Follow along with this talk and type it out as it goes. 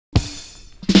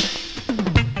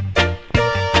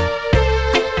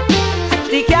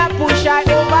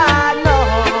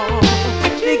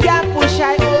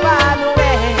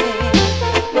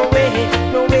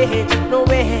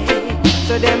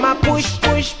So them a push,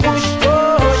 push, push,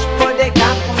 push, but they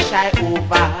can't push I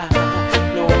over.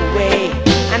 No way.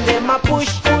 And them a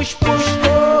push, push, push,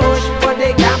 push, but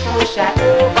they can't push I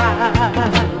over.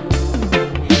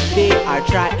 They are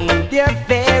trying their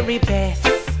very best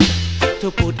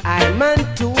to put I man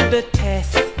to the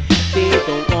test. They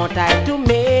don't want I to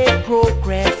make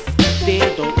progress.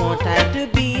 They don't want I to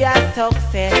be a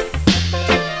success.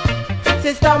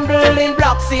 Say stumbling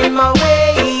blocks in my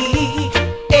way,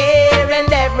 here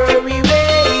and every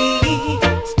way.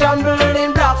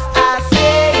 Stumbling blocks I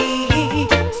say,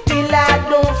 still I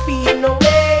don't feel no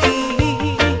way,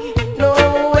 no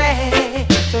way.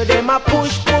 So them a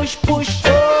push, push, push,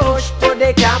 push, but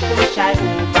they can't push I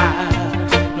over,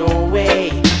 no way.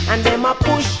 And them a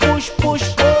push, push,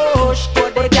 push, push,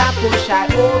 but they can't push I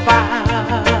over.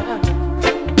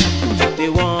 They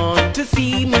want to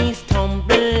see me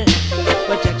stumble,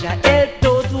 but Jaja help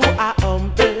those who are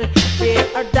humble. They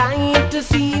are dying to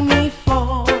see me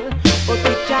fall, but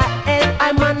with Jah help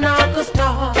I'm a not go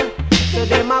stall. So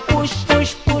them a push,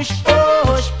 push, push,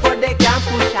 push, but they can't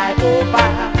push I over.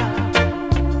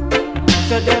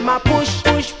 So them a push,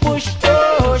 push, push,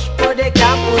 push, but they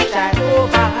can't push I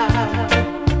over.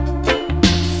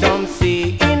 Some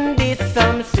say in this,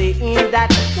 some say in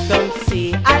that, some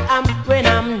say I am when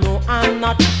I'm no, I'm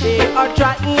not. They are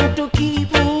trying to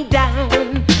keep me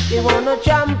down. They wanna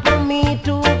trample me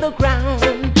to the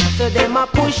ground. So them a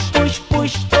push, push,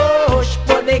 push, push,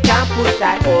 but they can't push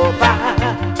I over.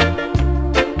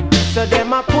 So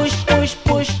them a push, push,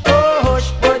 push,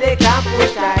 push, but they can't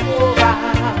push I over.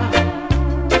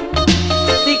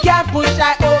 They can't push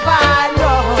I over,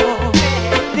 no.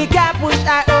 They can't push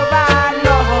I over,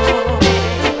 no.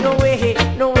 No way,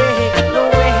 no way, no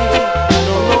way.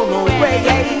 No, no, no way,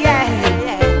 yeah, yeah.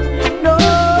 No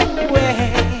way.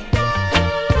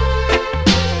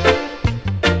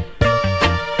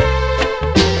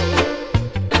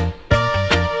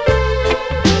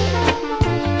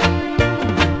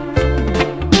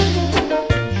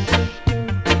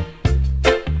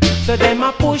 So them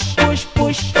a push, push,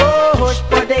 push, push,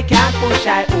 but they can't push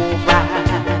I over,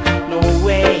 no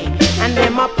way. And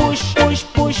them a push, push,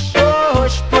 push,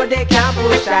 push, but they can't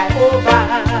push I over.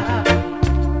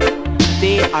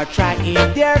 They are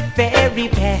trying their very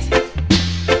best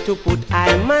to put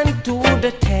I man to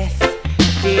the test.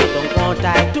 They don't want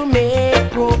I to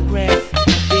make progress.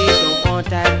 They don't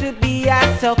want I to be a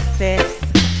success.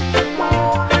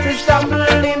 To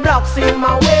stumbling blocks in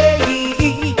my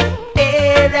way,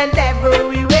 here and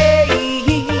every way.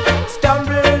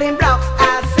 Stumbling blocks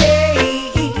I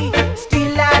say,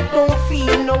 still I don't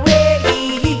feel no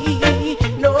way,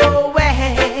 no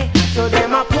way. So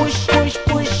them a push, push,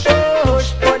 push,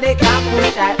 push, but they can't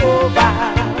push I over.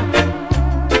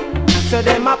 So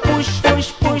them a push,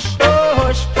 push, push,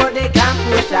 push, but they can't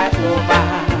push I over.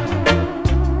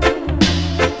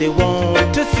 They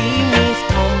want to see me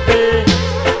stumble,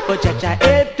 but Jaja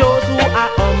help those who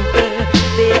are humble.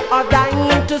 They are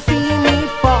dying to see me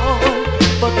fall,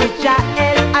 but with Jah help